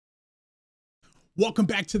Welcome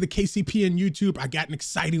back to the KCPN YouTube. I got an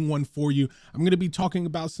exciting one for you. I'm going to be talking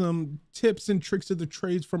about some tips and tricks of the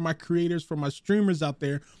trades for my creators, for my streamers out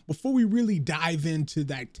there, before we really dive into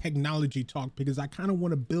that technology talk, because I kind of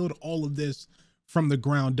want to build all of this from the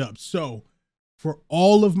ground up. So for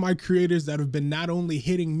all of my creators that have been not only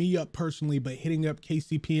hitting me up personally, but hitting up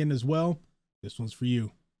KCPN as well, this one's for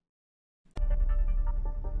you.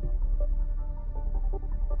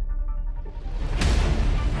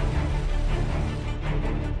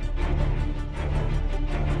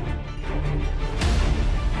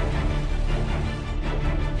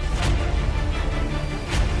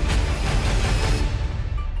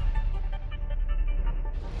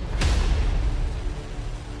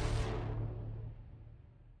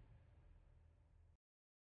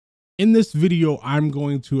 In this video, I'm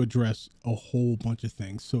going to address a whole bunch of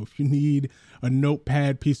things. So if you need a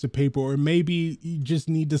notepad, piece of paper, or maybe you just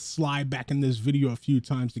need to slide back in this video a few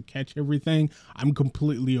times to catch everything, I'm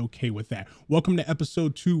completely okay with that. Welcome to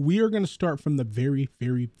episode 2. We are going to start from the very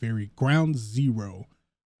ground zero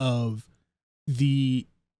of the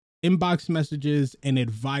inbox messages and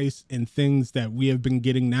advice and things that we have been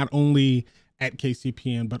getting, not only at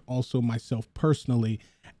KCPN, but also myself personally.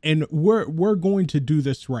 And we're going to do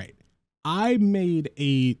this right. I made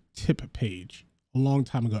a tip page a long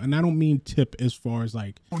time ago, and I don't mean tip as far as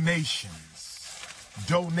like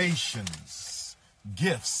donations,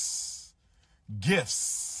 gifts,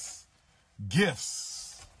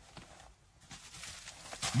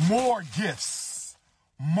 more gifts.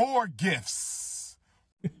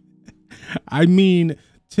 I mean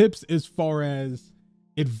tips as far as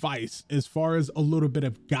advice, as far as a little bit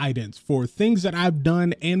of guidance for things that I've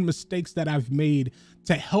done and mistakes that I've made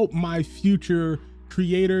to help my future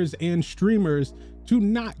creators and streamers to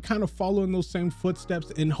not kind of follow in those same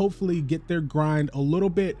footsteps and hopefully get their grind a little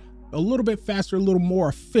bit faster, a little more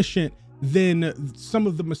efficient than some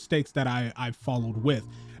of the mistakes that I followed with.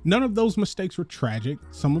 None of those mistakes were tragic.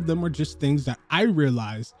 Some of them are just things that I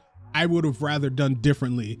realized I would have rather done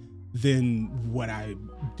differently than what I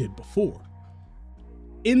did before.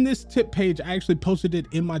 In this tip page, I actually posted it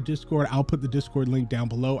in my Discord. I'll put the Discord link down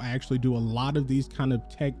below. I actually do a lot of these kind of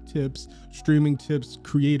tech tips, streaming tips,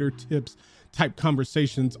 creator tips type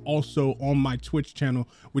conversations also on my Twitch channel,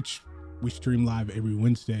 which we stream live every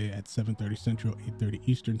Wednesday at 7:30 Central, 8:30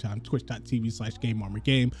 Eastern time,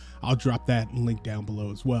 twitch.tv/GameArmorGame. I'll drop that link down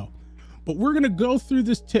below as well. But we're going to go through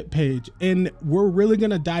this tip page and we're really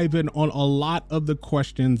going to dive in on a lot of the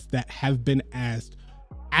questions that have been asked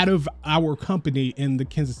out of our company in the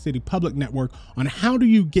Kansas City Public Network on how do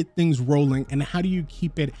you get things rolling and how do you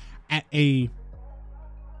keep it at a,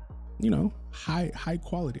 you know, high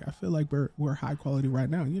quality. I feel like we're high quality right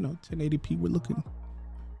now, you know, 1080p, we're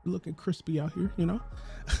looking crispy out here, you know.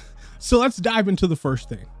 So let's dive into the first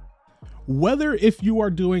thing. Whether if you are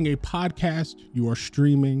doing a podcast, you are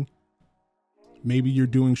streaming, maybe you're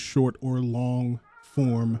doing short or long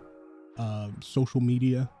form social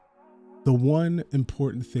media, the one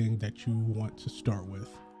important thing that you want to start with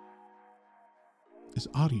is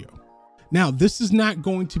audio. Now, this is not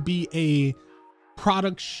going to be a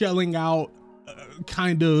product shelling out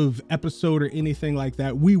kind of episode or anything like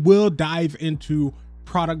that. We will dive into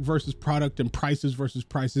product versus product and prices versus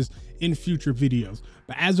prices in future videos.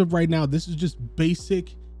 But as of right now, this is just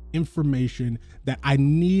basic information that I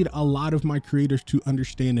need a lot of my creators to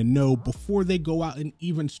understand and know before they go out and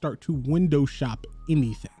even start to window shop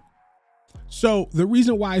anything. So the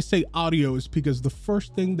reason why I say audio is because the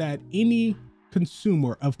first thing that any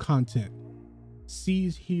consumer of content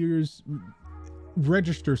sees, hears,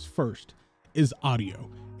 registers first is audio.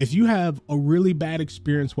 If you have a really bad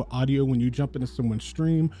experience with audio when you jump into someone's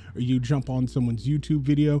stream or you jump on someone's YouTube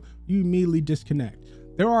video, you immediately disconnect.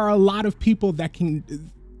 There are a lot of people that can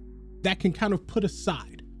kind of put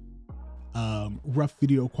aside rough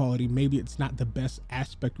video quality. Maybe it's not the best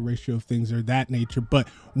aspect ratio of things or that nature, but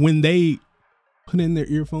when they put in their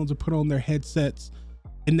earphones or put on their headsets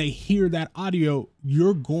and they hear that audio,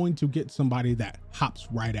 you're going to get somebody that hops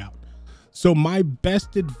right out. So my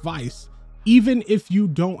best advice, even if you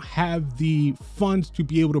don't have the funds to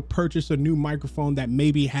be able to purchase a new microphone that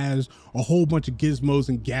maybe has a whole bunch of gizmos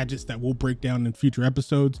and gadgets that we'll break down in future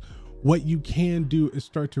episodes, what you can do is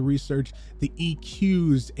start to research the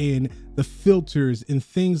EQs and the filters and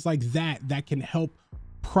things like that that can help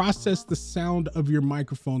process the sound of your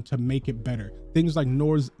microphone to make it better. Things like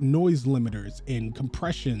noise limiters and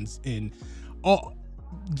compressions and all.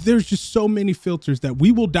 There's just so many filters that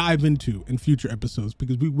we will dive into in future episodes,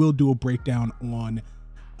 because we will do a breakdown on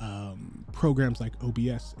programs like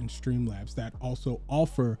OBS and Streamlabs that also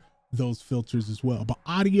offer those filters as well. But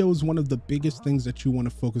audio is one of the biggest things that you want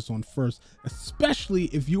to focus on first, especially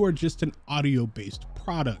if you are just an audio based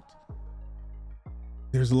product.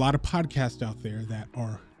 There's a lot of podcasts out there that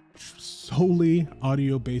are solely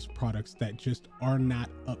audio based products that just are not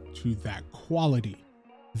up to that quality.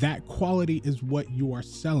 That quality is what you are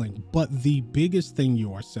selling. But the biggest thing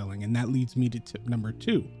you are selling, and that leads me to tip number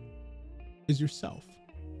 2, is yourself.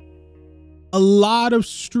 A lot of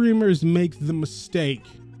streamers make the mistake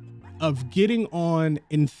of getting on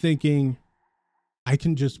and thinking, I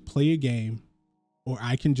can just play a game or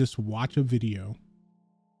I can just watch a video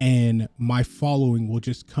and my following will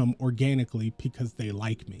just come organically because they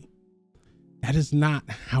like me. That is not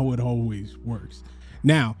how it always works.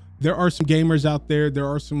 Now, there are some gamers out there, there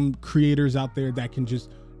are some creators out there that can just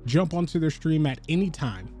jump onto their stream at any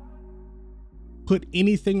time, put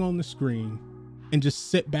anything on the screen, and just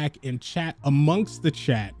sit back and chat amongst the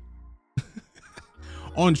chat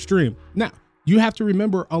on stream. Now, you have to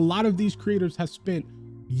remember, a lot of these creators have spent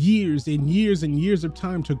years and years and years of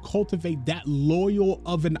time to cultivate that loyal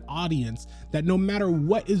of an audience that no matter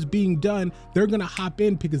what is being done, they're gonna hop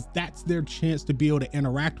in because that's their chance to be able to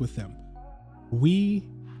interact with them. We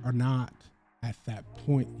are not at that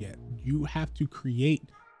point yet. You have to create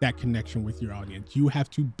that connection with your audience. You have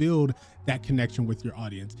to build that connection with your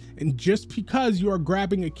audience. And just because you are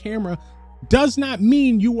grabbing a camera does not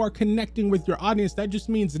mean you are connecting with your audience. That just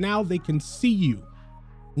means now they can see you.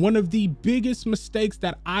 One of the biggest mistakes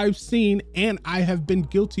that I've seen and I have been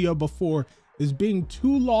guilty of before is being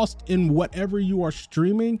too lost in whatever you are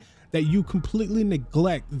streaming that you completely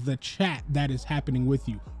neglect the chat that is happening with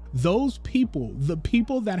you. Those people, the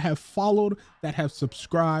people that have followed, that have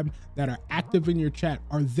subscribed, that are active in your chat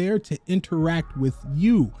are there to interact with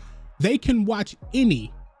you. They can watch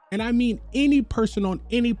any, and I mean any person on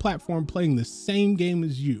any platform playing the same game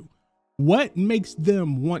as you. What makes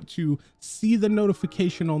them want to see the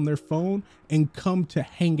notification on their phone and come to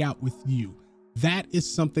hang out with you? That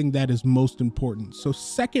is something that is most important. So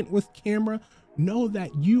second with camera, know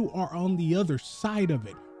that you are on the other side of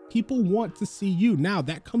it. People want to see you. Now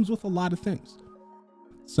that comes with a lot of things.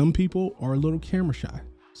 Some people are a little camera shy.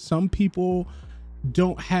 Some people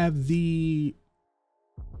don't have the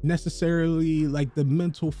necessarily like the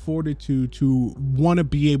mental fortitude to want to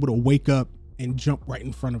be able to wake up and jump right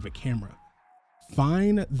in front of a camera.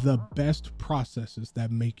 Find the best processes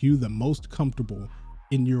that make you the most comfortable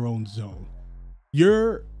in your own zone.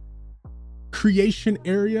 Your creation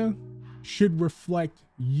area should reflect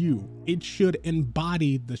you. It should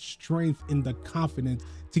embody the strength and the confidence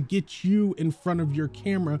to get you in front of your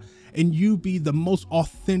camera and you be the most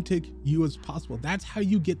authentic you as possible. That's how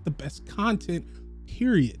you get the best content,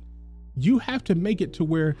 period. You have to make it to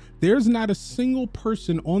where there's not a single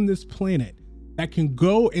person on this planet that can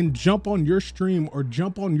go and jump on your stream or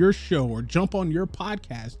jump on your show or jump on your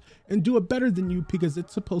podcast and do it better than you because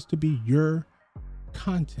it's supposed to be your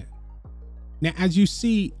content. Now, as you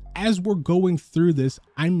see, as we're going through this,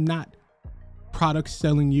 I'm not product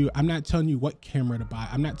selling you. I'm not telling you what camera to buy.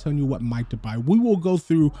 I'm not telling you what mic to buy. We will go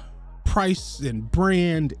through price and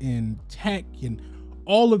brand and tech and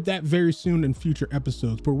all of that very soon in future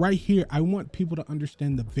episodes. But right here, I want people to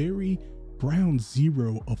understand the very ground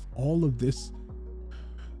zero of all of this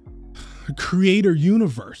creator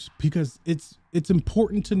universe, because it's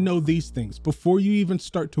important to know these things before you even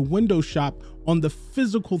start to window shop on the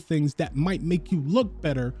physical things that might make you look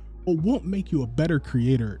better or won't make you a better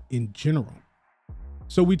creator in general.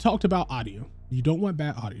 So we talked about audio. You don't want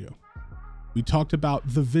bad audio. We talked about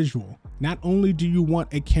the visual. Not only do you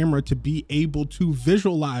want a camera to be able to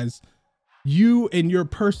visualize you and your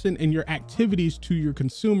person and your activities to your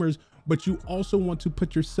consumers, but you also want to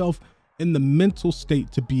put yourself in the mental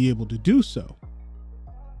state to be able to do so.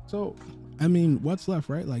 So, I mean, what's left,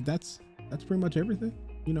 right? Like that's pretty much everything,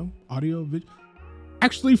 you know, audio, video.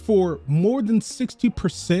 Actually, for more than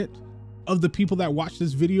 60% of the people that watch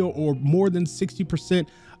this video, or more than 60%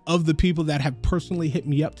 of the people that have personally hit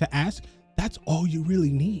me up to ask, that's all you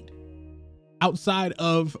really need. Outside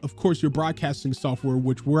of course, your broadcasting software,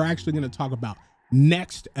 which we're actually going to talk about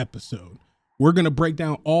next episode. We're going to break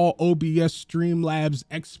down all OBS, Streamlabs,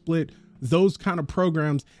 XSplit, those kind of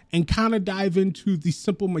programs, and kind of dive into the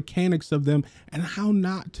simple mechanics of them and how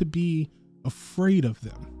not to be afraid of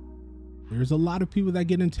them. There's a lot of people that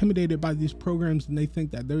get intimidated by these programs and they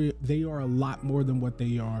think that they are a lot more than what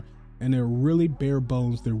they are. And they're really bare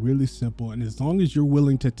bones. They're really simple. And as long as you're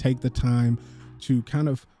willing to take the time to kind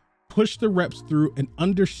of push the reps through and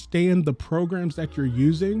understand the programs that you're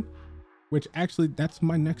using, which actually that's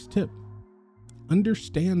my next tip.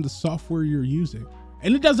 Understand the software you're using.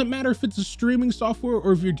 And it doesn't matter if it's a streaming software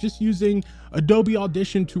or if you're just using Adobe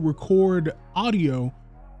Audition to record audio.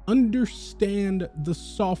 Understand the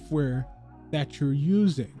software that you're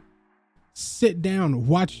using. Sit down,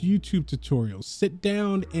 watch YouTube tutorials, sit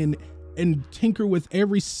down and tinker with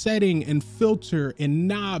every setting and filter and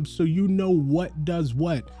knob so you know what does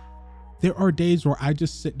what. There are days where I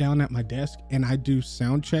just sit down at my desk and I do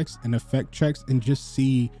sound checks and effect checks and just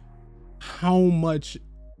see how much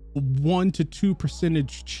 1 to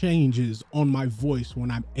 2% changes on my voice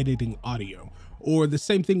when I'm editing audio. Or the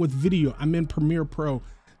same thing with video. I'm in Premiere Pro,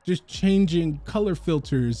 just changing color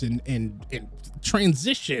filters and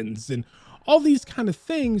transitions and all these kind of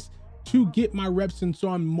things to get my reps in, so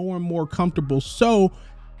I'm more and more comfortable. So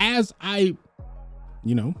as I,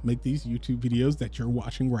 make these YouTube videos that you're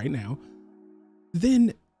watching right now,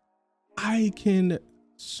 then I can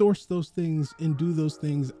source those things and do those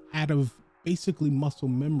things out of basically muscle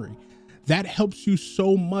memory. That helps you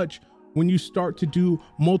so much when you start to do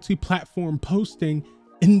multi-platform posting,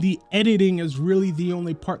 and the editing is really the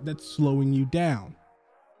only part that's slowing you down.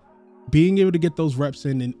 Being able to get those reps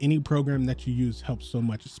in any program that you use helps so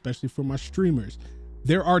much, especially for my streamers.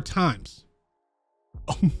 There are times,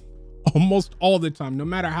 almost all the time, no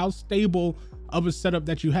matter how stable of a setup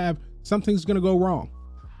that you have, something's gonna go wrong.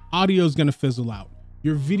 Audio's gonna fizzle out.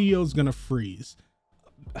 Your video's gonna freeze.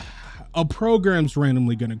 A program's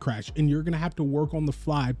randomly gonna crash, and you're gonna have to work on the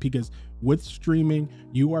fly, because with streaming,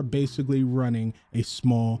 you are basically running a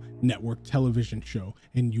small network television show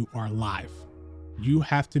and you are live. You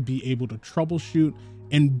have to be able to troubleshoot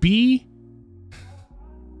and be,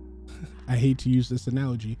 I hate to use this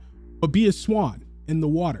analogy, but be a swan in the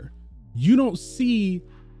water. You don't see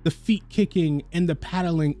the feet kicking and the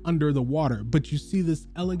paddling under the water, but you see this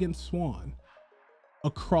elegant swan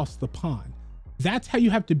across the pond. That's how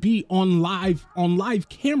you have to be on live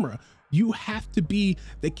camera. You have to be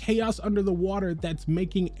the chaos under the water that's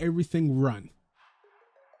making everything run,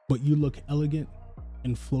 but you look elegant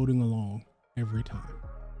and floating along every time.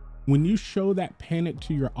 When you show that panic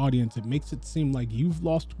to your audience, it makes it seem like you've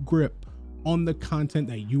lost grip on the content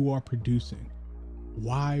that you are producing.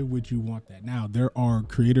 Why would you want that? Now, there are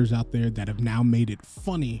creators out there that have now made it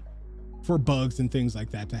funny for bugs and things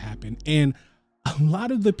like that to happen. And a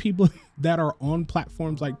lot of the people that are on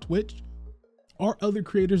platforms like Twitch are other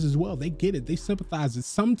creators as well. They get it. They sympathize. And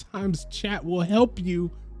sometimes chat will help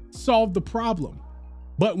you solve the problem.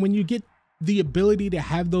 But when you get the ability to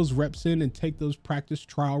have those reps in and take those practice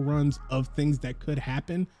trial runs of things that could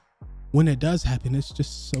happen, when it does happen, it's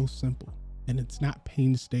just so simple and it's not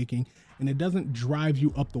painstaking, and it doesn't drive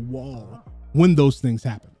you up the wall when those things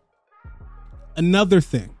happen. Another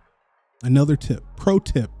thing, another tip, pro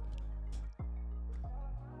tip,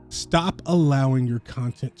 stop allowing your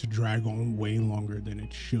content to drag on way longer than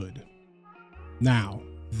it should. Now,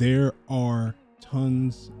 there are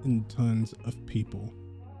tons and tons of people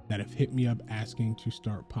that have hit me up asking to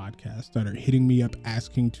start podcasts, that are hitting me up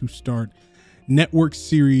asking to start network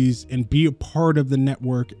series and be a part of the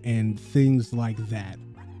network and things like that.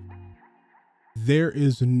 There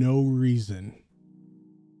is no reason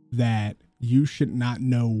that you should not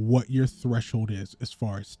know what your threshold is as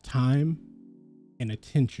far as time and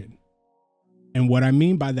attention. And what I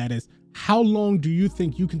mean by that is, how long do you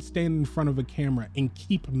think you can stand in front of a camera and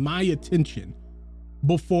keep my attention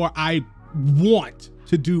before I want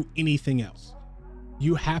to do anything else?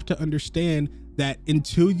 You have to understand that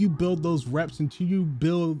until you build those reps, until you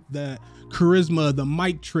build the charisma, the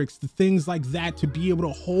mic tricks, the things like that to be able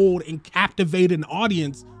to hold and captivate an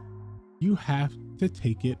audience, you have to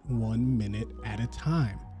take it 1 minute at a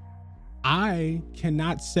time. I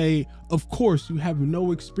cannot say, of course, you have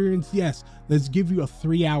no experience. Yes, let's give you a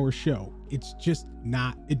 3-hour show. It's just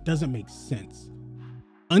not, it doesn't make sense.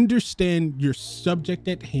 Understand your subject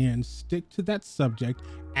at hand, stick to that subject,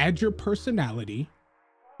 add your personality,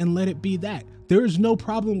 and let it be that. There is no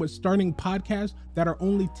problem with starting podcasts that are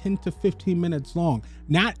only 10 to 15 minutes long.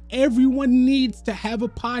 Not everyone needs to have a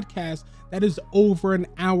podcast that is over an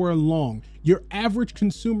hour long. Your average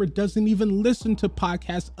consumer doesn't even listen to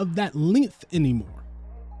podcasts of that length anymore.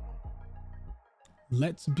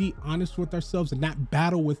 Let's be honest with ourselves and not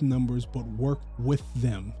battle with numbers, but work with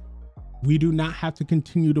them. We do not have to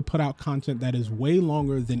continue to put out content that is way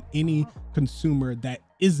longer than any consumer that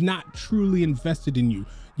is not truly invested in you.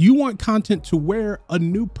 You want content to where a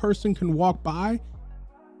new person can walk by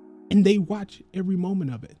and they watch every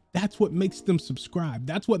moment of it. That's what makes them subscribe.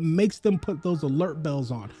 That's what makes them put those alert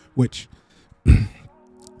bells on, which,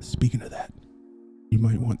 speaking of that, you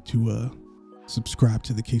might want to subscribe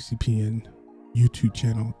to the KCPN YouTube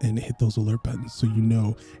channel and hit those alert buttons so you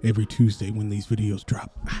know every Tuesday when these videos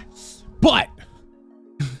drop. But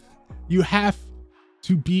You have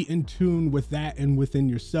to be in tune with that and within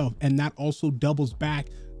yourself. And that also doubles back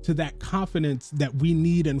to that confidence that we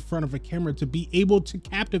need in front of a camera to be able to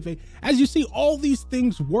captivate. As you see, all these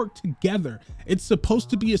things work together. It's supposed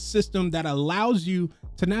to be a system that allows you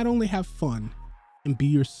to not only have fun and be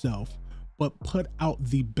yourself, but put out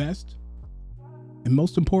the best and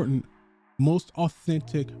most important, most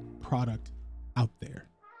authentic product out there.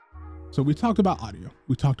 So we talked about audio,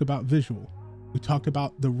 we talked about visual, we talked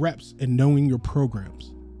about the reps and knowing your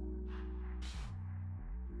programs.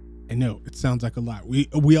 I know it sounds like a lot.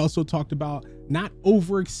 We also talked about not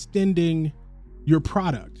overextending your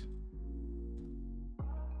product.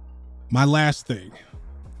 My last thing,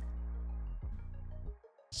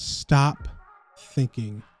 stop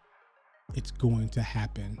thinking it's going to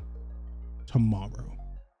happen tomorrow.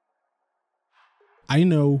 I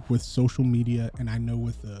know with social media and I know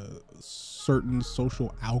with certain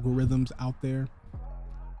social algorithms out there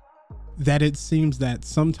that it seems that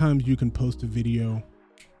sometimes you can post a video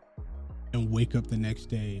and wake up the next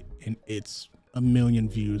day and it's 1 million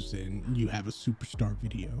views and you have a superstar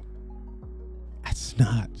video. That's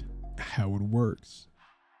not how it works.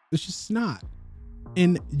 It's just not.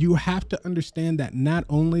 And you have to understand that not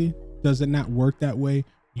only does it not work that way,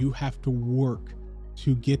 you have to work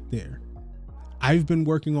to get there. I've been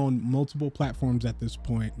working on multiple platforms at this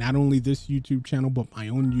point, not only this YouTube channel, but my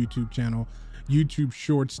own YouTube channel, YouTube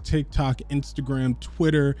Shorts, TikTok, Instagram,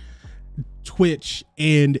 Twitter, Twitch,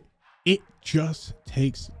 and it just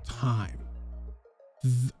takes time.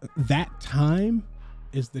 That time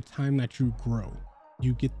is the time that you grow.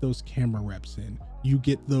 You get those camera reps in, you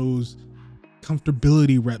get those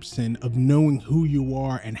comfortability reps in of knowing who you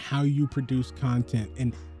are and how you produce content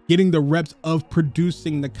and getting the reps of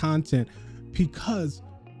producing the content, because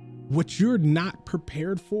what you're not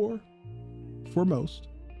prepared for most,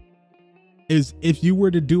 is if you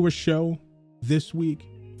were to do a show this week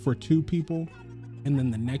for 2 people and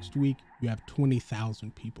then the next week you have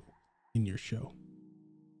 20,000 people in your show.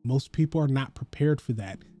 Most people are not prepared for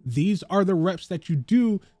that. These are the reps that you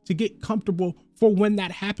do to get comfortable for when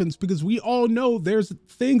that happens, because we all know there's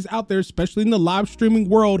things out there, especially in the live streaming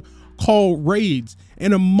world, called raids.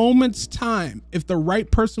 In a moment's time, if the right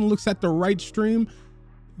person looks at the right stream,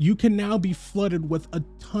 you can now be flooded with a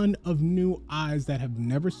ton of new eyes that have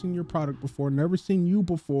never seen your product before, never seen you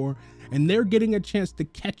before, and they're getting a chance to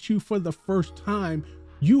catch you for the first time.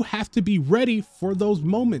 You have to be ready for those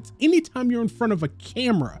moments. Anytime you're in front of a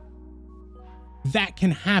camera, that can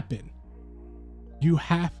happen. You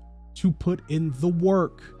have to put in the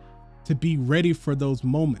work to be ready for those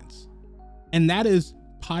moments. And that is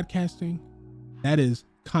podcasting, that is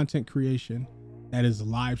content creation, that is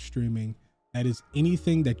live streaming, that is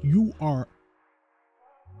anything that you are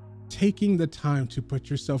taking the time to put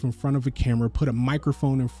yourself in front of a camera, put a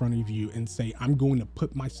microphone in front of you and say, I'm going to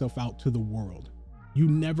put myself out to the world. You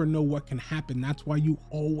never know what can happen. That's why you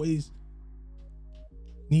always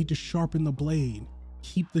need to sharpen the blade,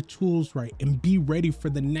 keep the tools right, and be ready for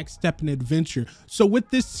the next step in adventure. So with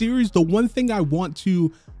this series, the one thing I want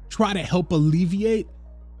to try to help alleviate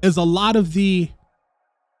is a lot of the,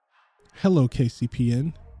 hello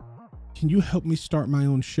KCPN, can you help me start my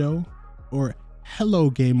own show? Or hello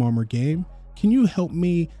Game Armor Game, can you help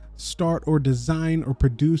me start or design or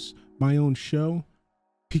produce my own show?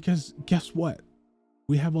 Because guess what?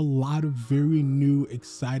 We have a lot of very new,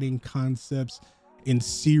 exciting concepts and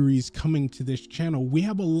series coming to this channel. We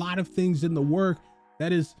have a lot of things in the work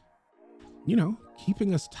that is, you know,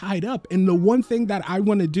 keeping us tied up. And the one thing that I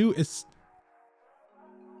want to do is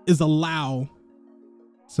allow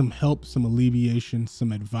some help, some alleviation,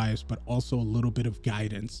 some advice, but also a little bit of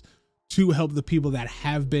guidance to help the people that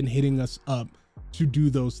have been hitting us up to do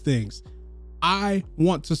those things. I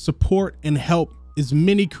want to support and help as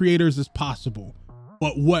many creators as possible.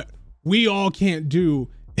 But what we all can't do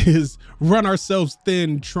is run ourselves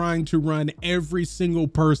thin trying to run every single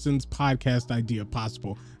person's podcast idea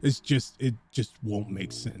possible. It just won't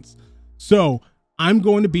make sense. So I'm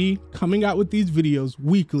going to be coming out with these videos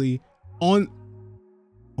weekly on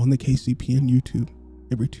the KCPN YouTube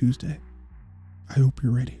every Tuesday. I hope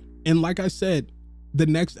you're ready. And like I said, the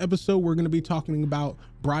next episode, we're going to be talking about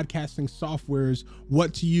broadcasting softwares,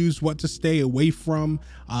 what to use, what to stay away from,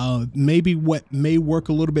 maybe what may work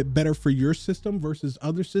a little bit better for your system versus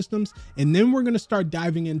other systems. And then we're going to start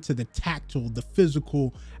diving into the tactile, the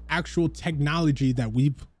physical, actual technology that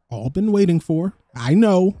we've all been waiting for. I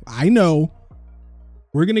know.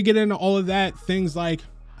 We're going to get into all of that. Things like,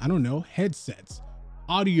 I don't know, headsets,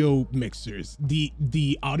 audio mixers,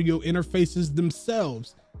 the audio interfaces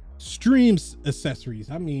themselves, streams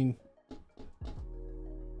accessories. I mean,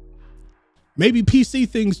 maybe PC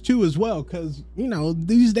things too as well, because you know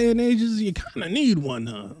these day and ages you kind of need one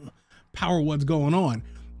to power what's going on.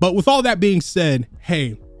 But with all that being said,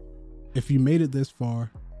 hey, if you made it this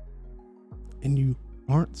far and you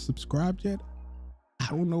aren't subscribed yet, I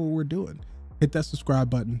don't know what we're doing. Hit that subscribe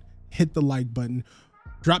button, hit the like button,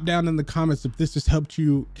 drop down in the comments if this has helped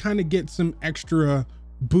you kind of get some extra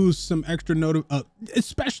boost, some extra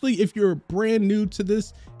especially if you're brand new to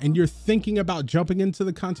this and you're thinking about jumping into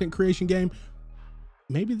the content creation game.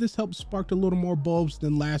 Maybe this helped spark a little more bulbs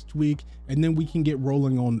than last week, and then we can get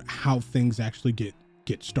rolling on how things actually get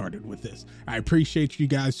started with this. I appreciate you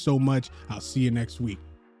guys so much. I'll see you next week.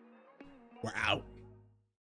 We're out.